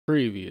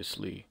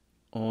Previously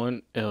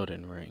on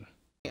Elden Ring.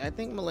 I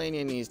think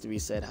Malenia needs to be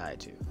said hi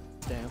to.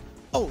 Damn.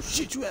 Oh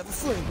shit, you have a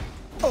friend.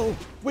 Oh,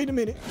 wait a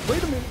minute.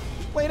 Wait a minute.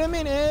 Wait a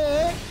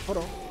minute. Hold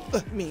on.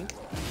 Mink.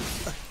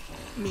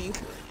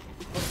 Mink.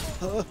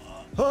 Oh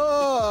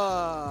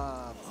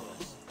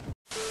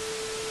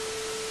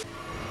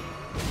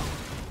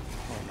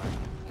my.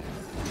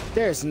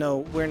 There's no,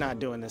 we're not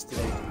doing this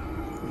today.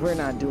 We're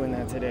not doing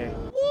that today.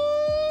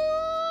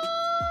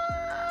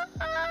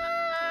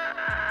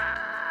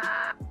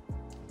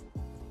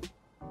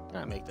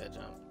 Not make that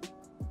jump.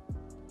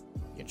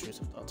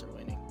 Intrusive thoughts are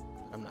winning.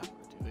 I'm not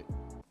gonna do it.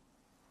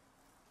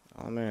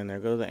 Oh man, there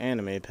go the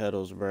anime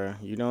petals, bruh.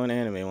 You know in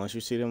anime, once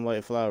you see them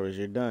white flowers,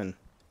 you're done.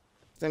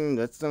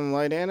 That's them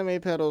white anime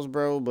petals,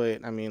 bro.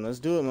 But I mean, let's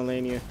do it,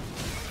 Malenia.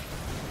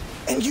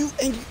 And you,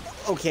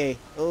 okay.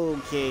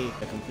 Completely.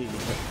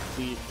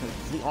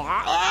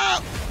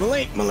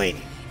 Malenia.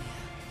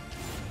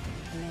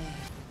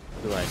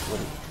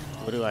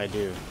 What do I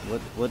do?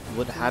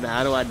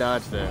 How do I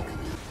dodge that?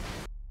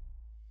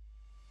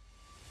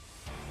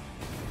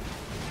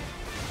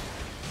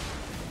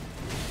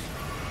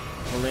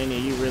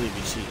 Malenia, you really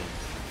be cheating.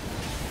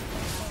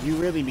 You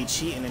really be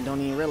cheating and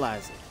don't even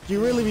realize it.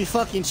 You really be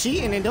fucking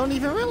cheating and don't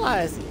even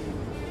realize it.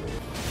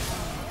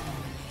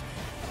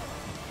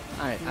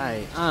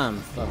 I'm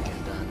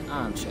fucking done.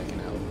 I'm checking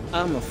out.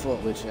 I'm a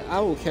fuck with you.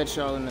 I will catch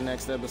y'all in the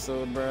next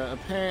episode, bruh.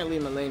 Apparently,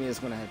 Malenia is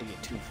gonna have to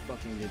get 2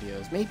 fucking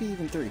videos. Maybe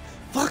even 3.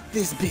 Fuck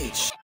this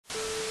bitch!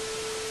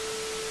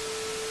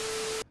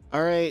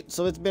 Alright,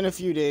 so it's been a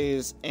few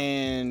days,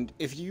 and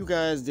if you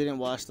guys didn't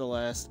watch the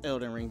last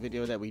Elden Ring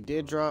video that we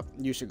did drop,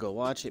 you should go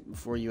watch it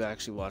before you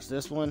actually watch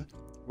this one.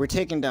 We're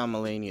taking down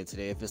Malenia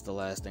today if it's the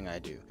last thing I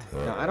do.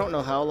 Now, I don't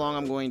know how long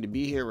I'm going to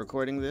be here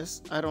recording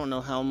this. I don't know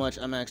how much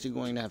I'm actually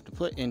going to have to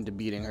put into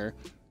beating her,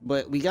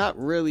 but we got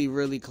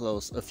really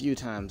close a few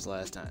times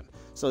last time.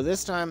 So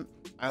this time,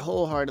 I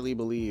wholeheartedly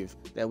believe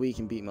that we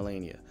can beat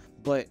Malenia.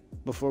 But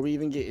before we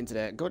even get into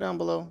that, go down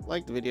below,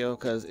 like the video,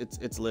 because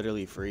it's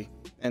literally free.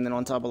 And then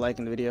on top of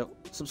liking the video,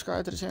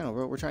 subscribe to the channel,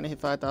 bro. We're trying to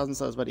hit 5,000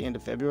 subs by the end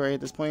of February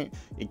at this point.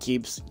 It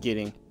keeps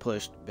getting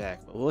pushed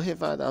back, but we'll hit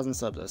 5,000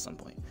 subs at some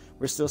point.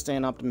 We're still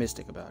staying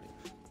optimistic about it.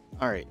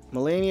 All right,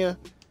 Malenia,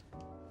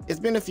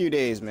 it's been a few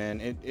days, man.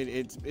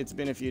 It's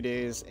been a few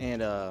days,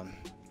 and I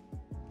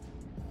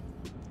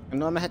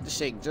know I'm gonna have to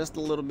shake just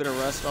a little bit of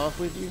rust off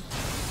with you,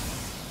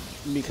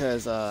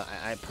 because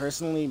I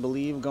personally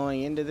believe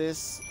going into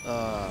this,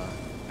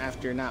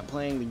 after not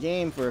playing the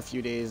game for a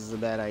few days is a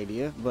bad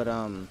idea, but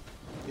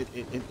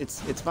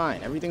it's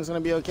fine. Everything's gonna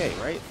be okay,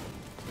 right?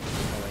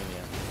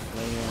 Malenia.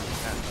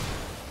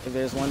 If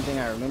there's one thing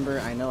I remember,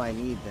 I know I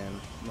need them.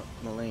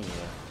 Malenia.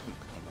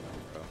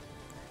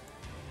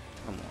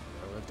 Come on,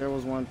 bro. If there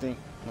was one thing,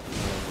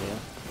 Malenia,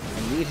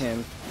 I need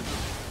him.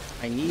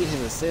 I need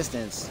his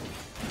assistance.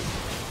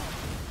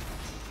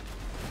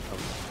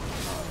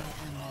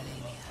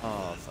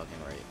 Oh,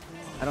 fucking right.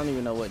 I don't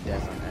even know what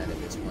death I'm at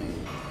this point.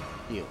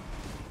 Heal.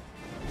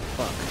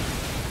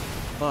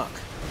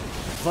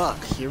 Fuck.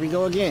 Here we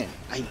go again.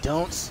 I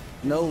don't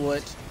know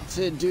what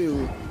to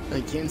do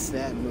against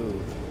that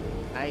move.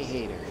 I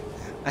hate her.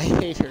 I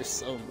hate her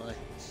so much.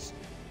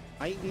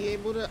 Might be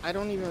able to. I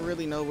don't even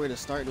really know where to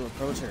start to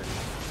approach her.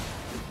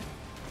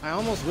 I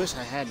almost wish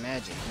I had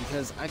magic,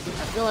 because I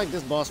feel like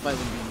this boss fight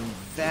would be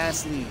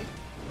vastly...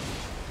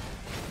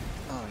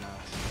 Oh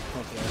no.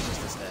 Okay, that's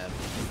just a stab.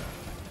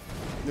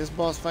 This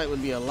boss fight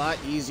would be a lot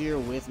easier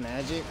with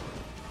magic.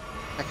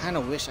 I kind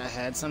of wish I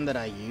had some that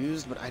I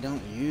used, but I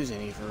don't use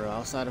any for real,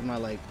 outside of my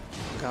like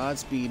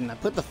Godspeed, and I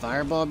put the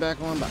fireball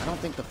back on, but I don't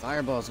think the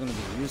fireball is going to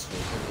be useful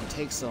because it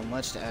takes so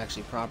much to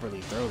actually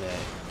properly throw that.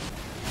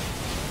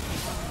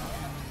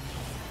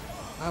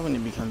 Why when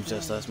it becomes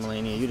just us,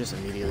 Malenia, you just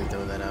immediately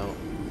throw that out?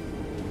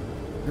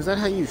 Is that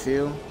how you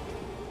feel?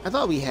 I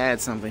thought we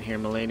had something here,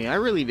 Malenia. I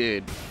really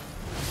did.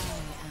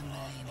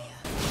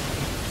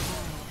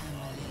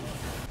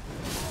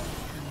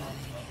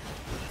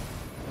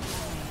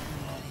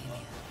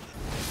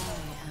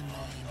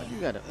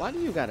 Why do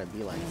you gotta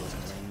be like this,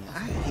 Malenia? I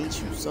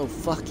hate you so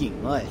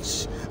fucking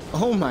much.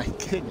 Oh my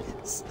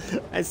goodness.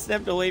 I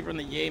stepped away from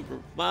the game for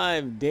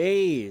 5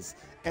 days,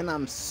 and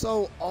I'm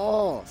so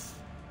off.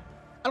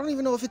 I don't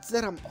even know if it's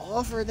that I'm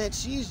off or that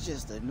she's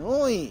just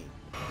annoying.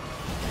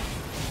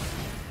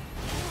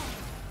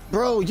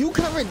 Bro, you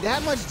covered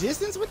that much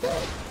distance with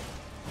that?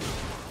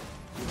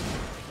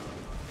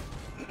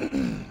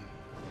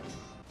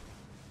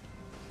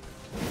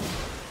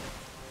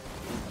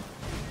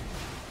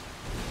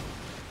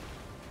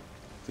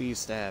 Please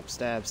stab.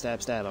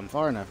 I'm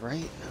far enough,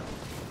 right?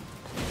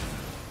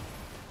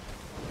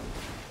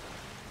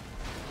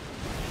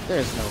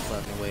 There's no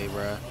fucking way,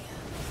 bruh.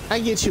 I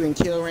get you in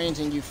kill range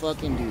and you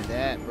fucking do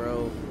that,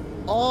 bro.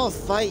 All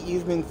fight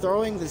you've been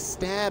throwing the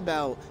stab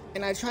out,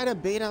 and I try to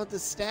bait out the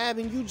stab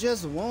and you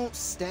just won't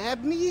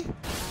stab me?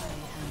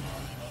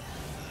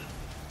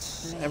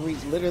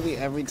 Literally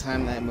every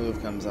time that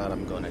move comes out,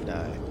 I'm gonna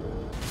die.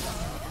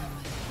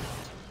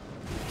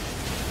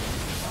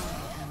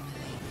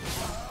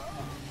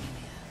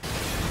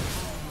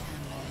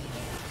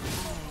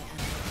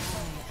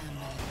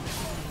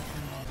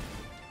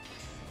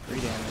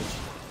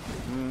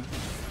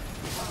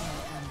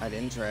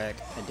 didn't track.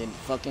 I didn't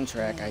fucking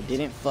track. I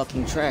didn't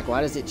fucking track.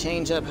 Why does it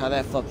change up how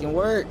that fucking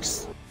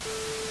works?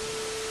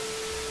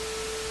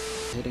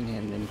 Hitting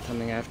him, then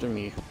coming after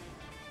me.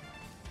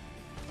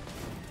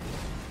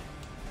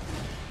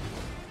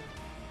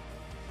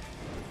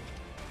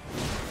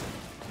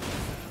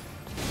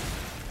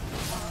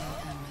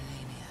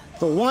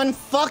 The one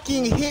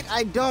fucking hit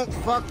I don't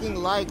fucking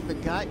like, the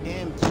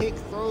goddamn kick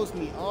throws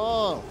me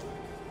off.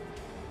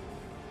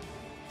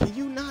 Can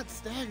you not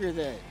stagger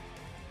that?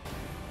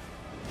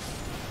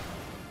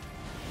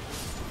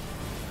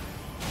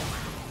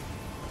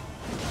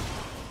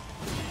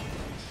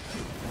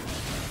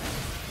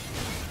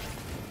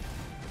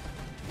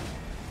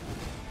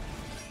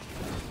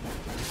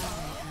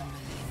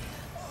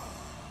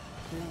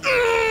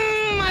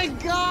 Oh my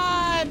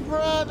god,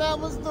 bruh, that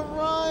was the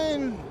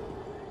run.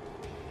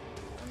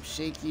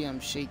 I'm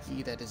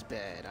shaky, that is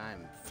bad.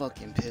 I'm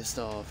fucking pissed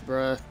off,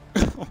 bruh.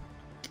 Oh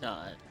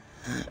god.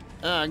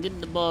 Get in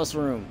the boss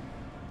room.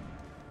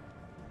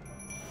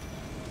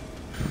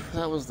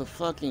 That was the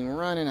fucking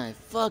run and I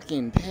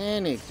fucking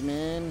panicked,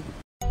 man.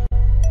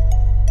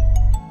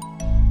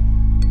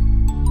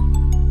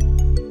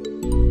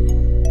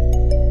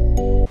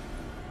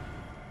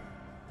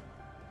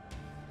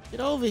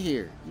 Get over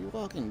here, you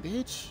walking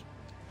bitch.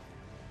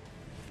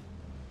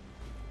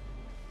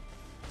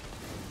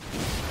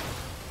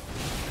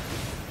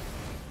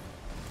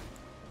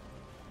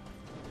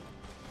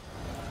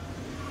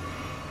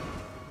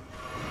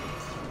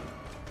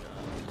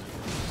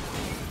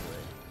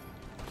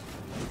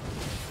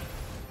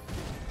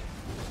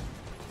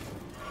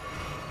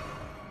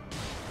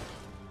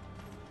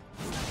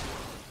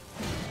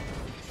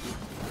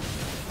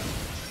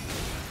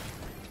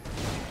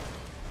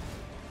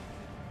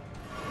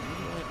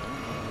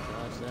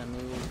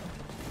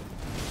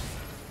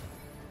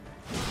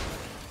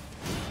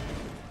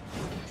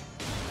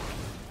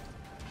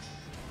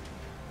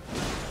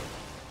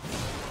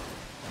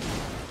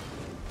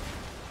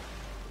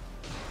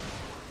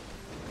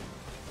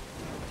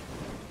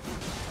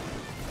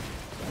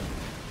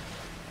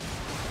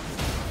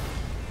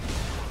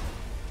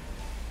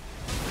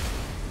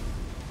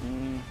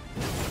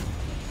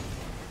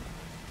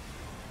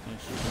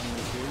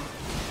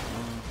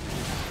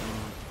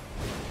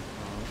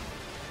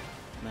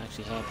 I'm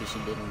actually happy she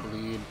didn't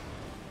bleed.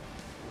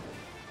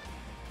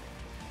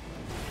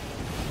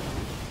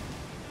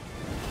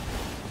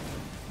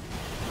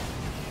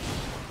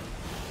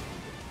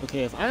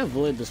 Okay, if I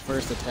avoid this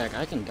first attack,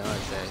 I can dodge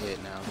that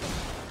hit now.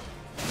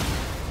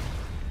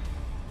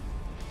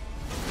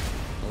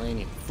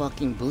 Malenia,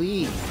 fucking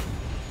bleed.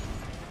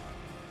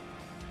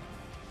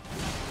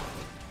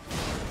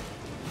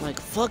 Like,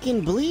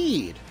 fucking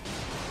bleed.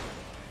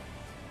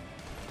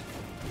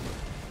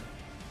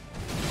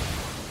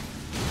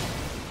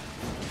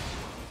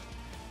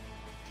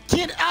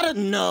 Get out of—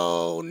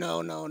 no,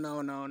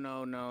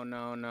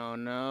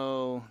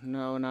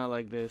 not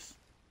like this.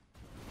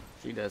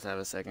 She does have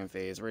a second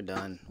phase. We're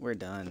done. We're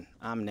done.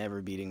 I'm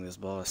never beating this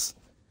boss.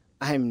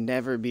 I'm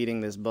never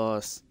beating this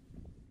boss.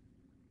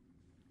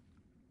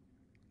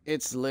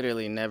 It's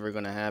literally never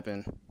gonna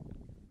happen.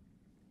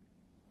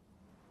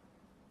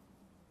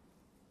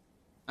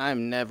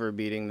 I'm never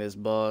beating this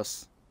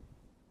boss.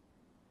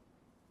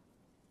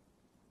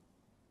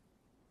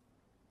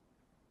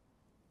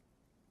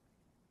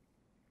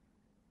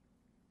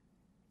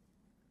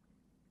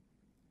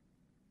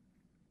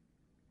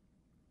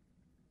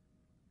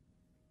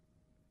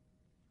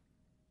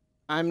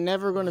 I'm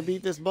never going to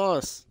beat this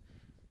boss.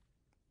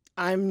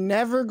 I'm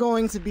never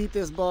going to beat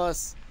this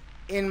boss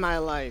in my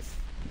life.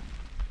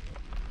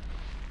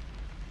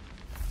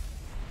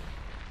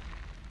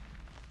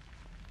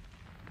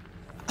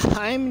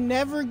 I'm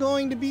never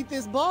going to beat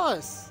this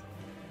boss.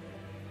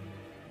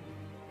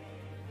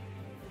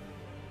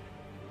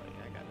 I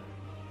gotta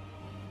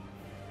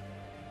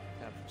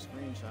have a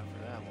screenshot for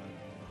that one.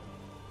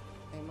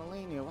 Hey,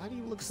 Malenia, why do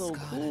you look so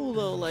cool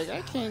though? Like, I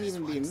can't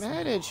even be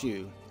mad at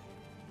you.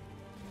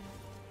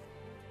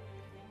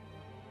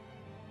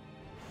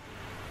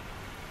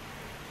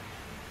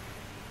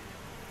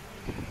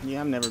 Yeah,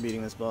 I'm never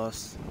beating this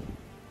boss.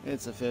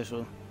 It's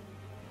official.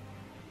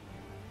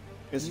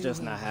 It's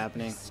just not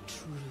happening.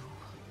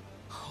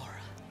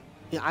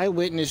 Yeah, I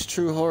witnessed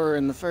true horror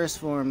in the first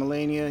form,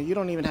 Malenia. You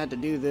don't even have to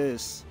do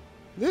this.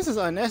 This is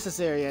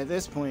unnecessary at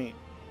this point.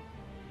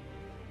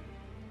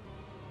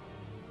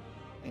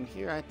 And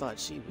here I thought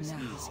she was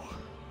easy.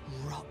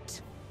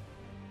 Rot.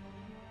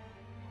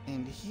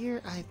 And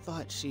here I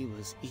thought she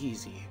was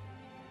easy.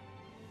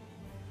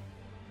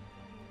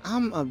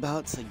 I'm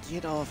about to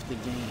get off the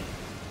game.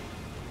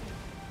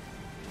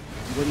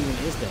 What even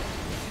is that?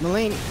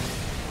 Malenia!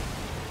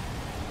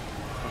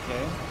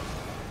 Okay.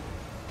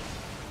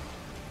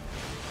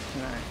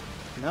 Can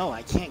I? No,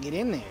 I can't get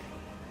in there.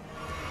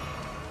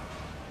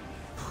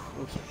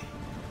 Okay.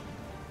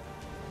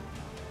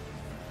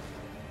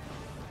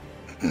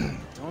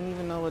 Don't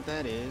even know what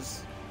that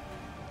is.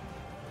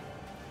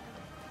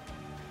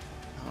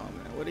 Oh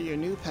man, what are your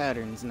new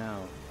patterns now?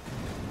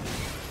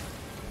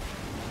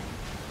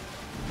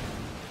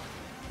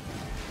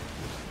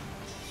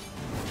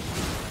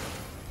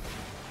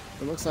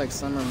 It looks like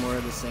some are more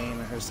of the same,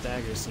 and her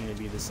staggers seem to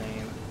be the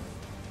same.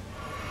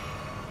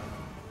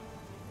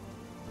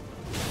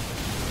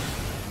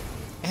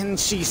 And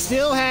she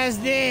still has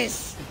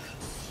this!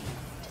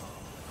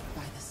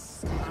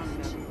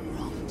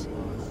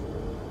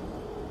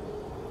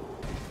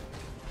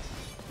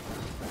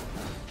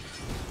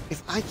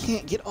 If I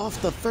can't get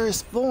off the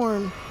first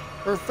form,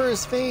 or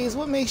first phase,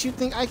 what makes you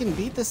think I can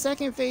beat the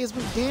second phase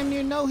with damn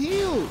near no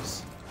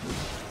heals?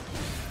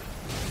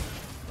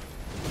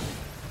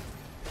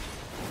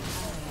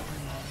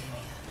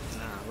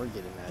 Nah, we're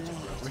getting magic,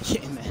 bro. We're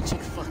getting magic.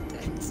 Fuck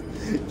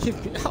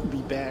that. I'll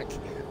be back.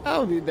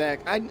 I'll be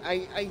back.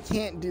 I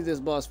can't do this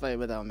boss fight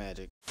without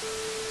magic.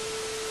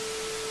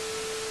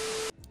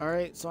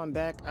 Alright, so I'm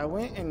back. I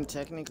went and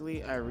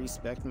technically I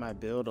respec'd my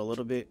build a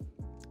little bit.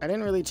 I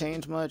didn't really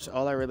change much.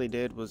 All I really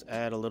did was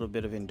add a little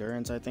bit of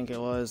endurance, I think it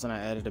was, and I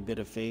added a bit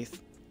of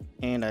faith.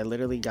 And I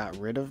literally got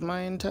rid of my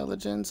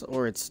intelligence,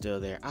 or it's still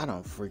there. I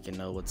don't freaking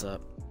know what's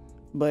up.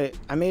 But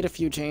I made a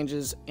few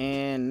changes,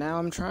 and now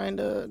I'm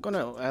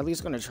at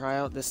least gonna try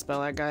out this spell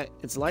I got.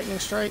 It's Lightning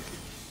Strike.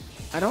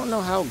 I don't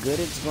know how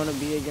good it's gonna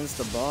be against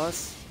the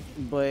boss,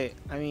 but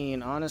I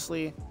mean,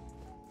 honestly,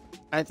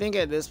 I think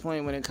at this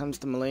point when it comes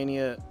to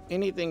Malenia,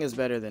 anything is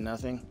better than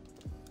nothing.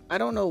 I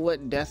don't know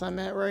what death I'm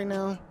at right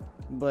now,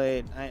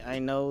 but I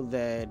know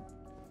that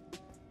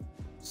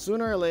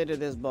sooner or later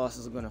this boss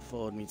is going to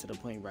fold me to the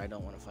point where I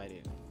don't want to fight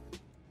it.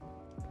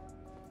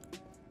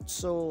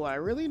 So I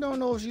really don't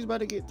know if she's about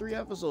to get 3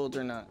 episodes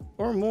or not,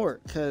 or more,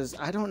 because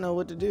I don't know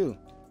what to do.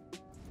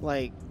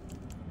 Like,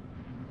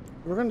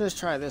 we're going to just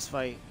try this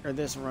fight, or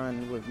this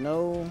run, with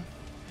no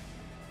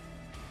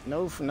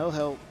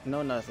help,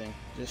 no nothing.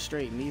 Just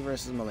straight me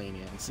versus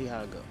Malenia and see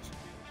how it goes.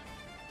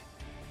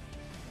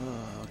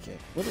 Oh, okay.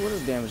 What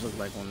does damage look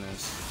like on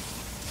this?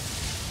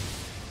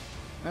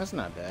 That's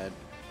not bad.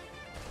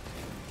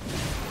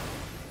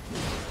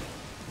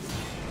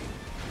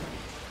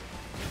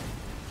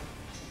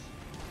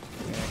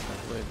 Yeah, I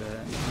played that.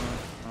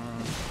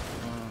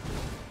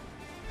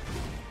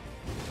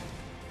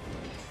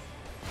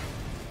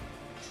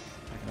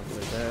 I can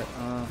play that.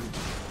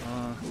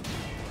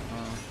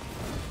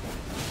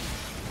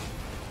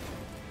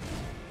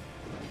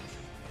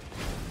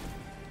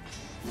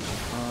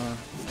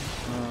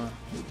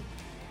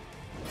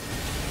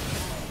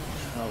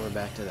 Oh, we're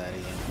back to that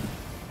again.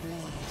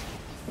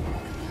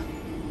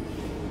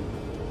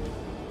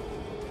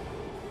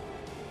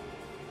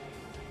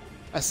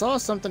 I saw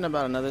something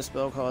about another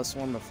spell called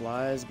Swarm of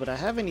Flies, but I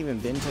haven't even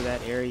been to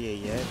that area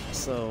yet,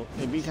 so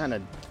it'd be kind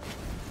of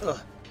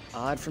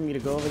odd for me to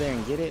go over there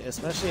and get it,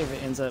 especially if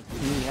it ends up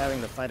me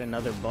having to fight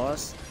another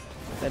boss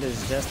that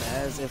is just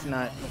as, if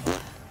not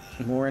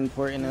more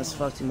important than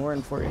fucking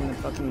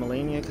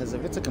Malenia, because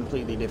if it's a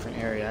completely different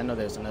area, I know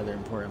there's another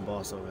important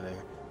boss over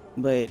there.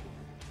 But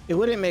it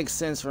wouldn't make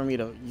sense for me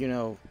to, you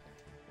know,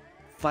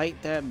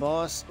 fight that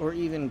boss or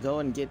even go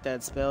and get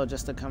that spell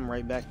just to come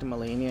right back to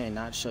Malenia and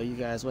not show you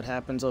guys what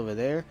happens over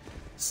there.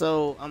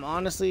 So I'm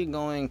honestly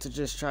going to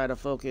just try to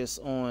focus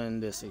on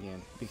this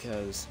again,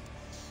 because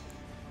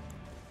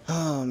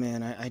oh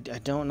man, I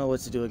don't know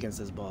what to do against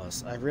this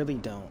boss. I really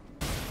don't.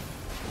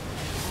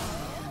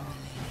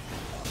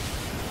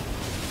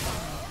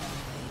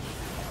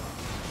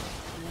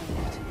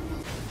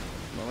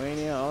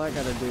 Malenia, all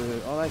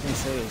I can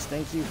say is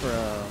thank you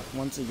for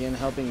once again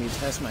helping me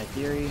test my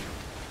theory.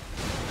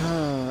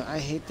 I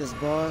hate this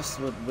boss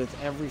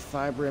with every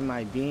fiber in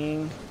my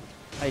being.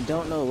 I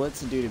don't know what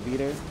to do to beat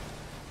her,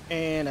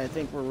 and I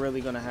think we're really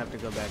gonna have to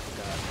go back to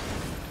God,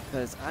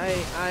 because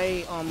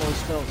I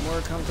almost felt more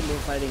comfortable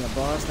fighting a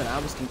boss that I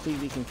was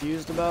completely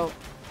confused about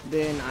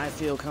than I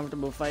feel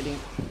comfortable fighting.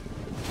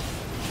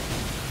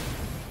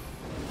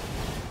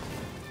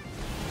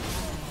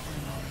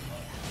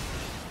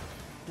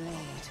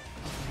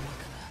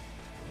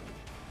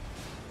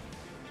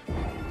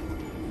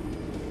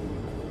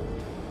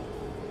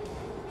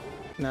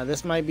 Now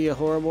this might be a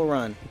horrible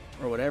run,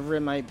 or whatever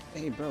it might.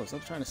 Hey bro,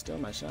 stop trying to steal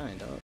my shine,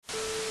 dog.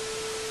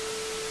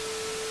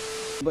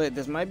 But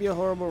this might be a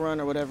horrible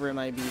run or whatever it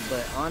might be,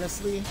 but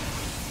honestly,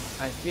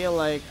 I feel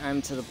like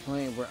I'm to the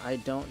point where I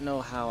don't know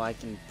how I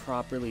can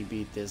properly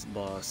beat this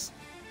boss.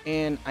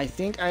 And I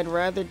think I'd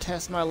rather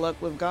test my luck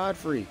with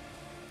Godfrey.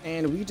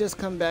 And we just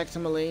come back to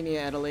Malenia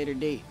at a later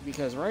date,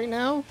 because right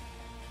now,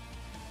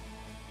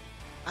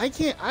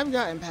 I've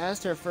gotten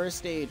past her first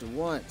stage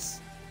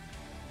once.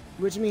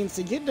 Which means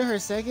to get to her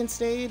second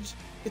stage,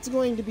 get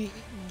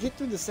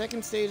through the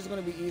second stage is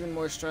going to be even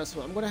more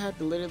stressful. I'm going to have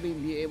to literally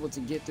be able to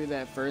get through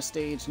that first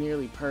stage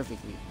nearly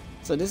perfectly.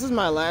 So this is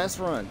my last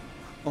run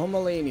on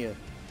Malenia,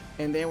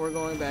 and then we're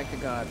going back to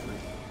Godfrey,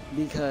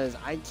 because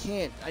I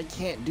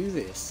can't do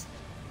this.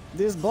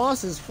 This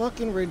boss is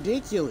fucking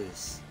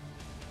ridiculous.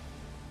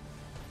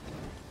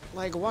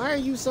 Like, why are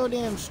you so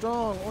damn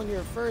strong on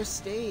your first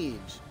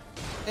stage?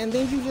 And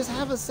then you just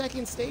have a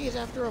second stage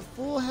after a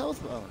full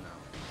health. Oh no.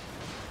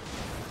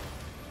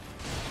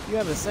 You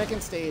have a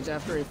second stage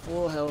after a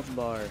full health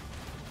bar,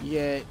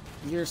 yet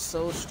you're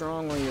so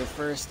strong on your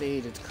first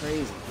stage, it's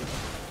crazy.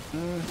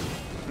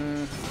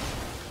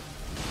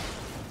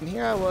 And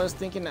here I was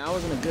thinking I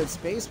was in a good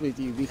space with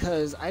you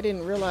because I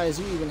didn't realize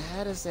you even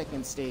had a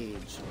second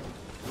stage.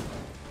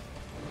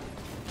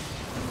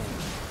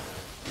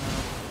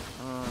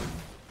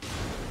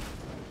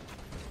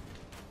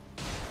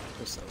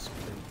 You're so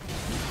stupid.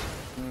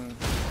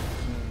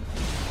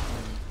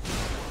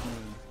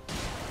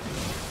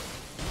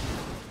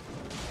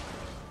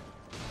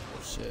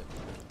 Oh shit.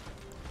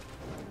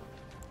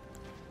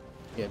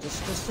 Yeah,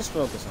 just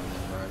focus on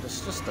them, bro.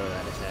 Just throw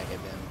that attack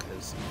at them,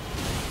 cause.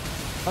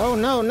 Oh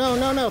no!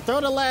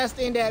 Throw the last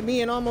end at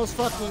me and almost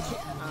fucking. I'm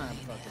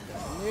fucking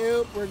done.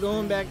 Nope, we're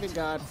going back to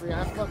Godfrey.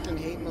 I fucking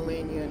hate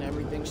Malenia and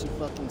everything she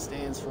fucking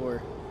stands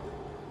for.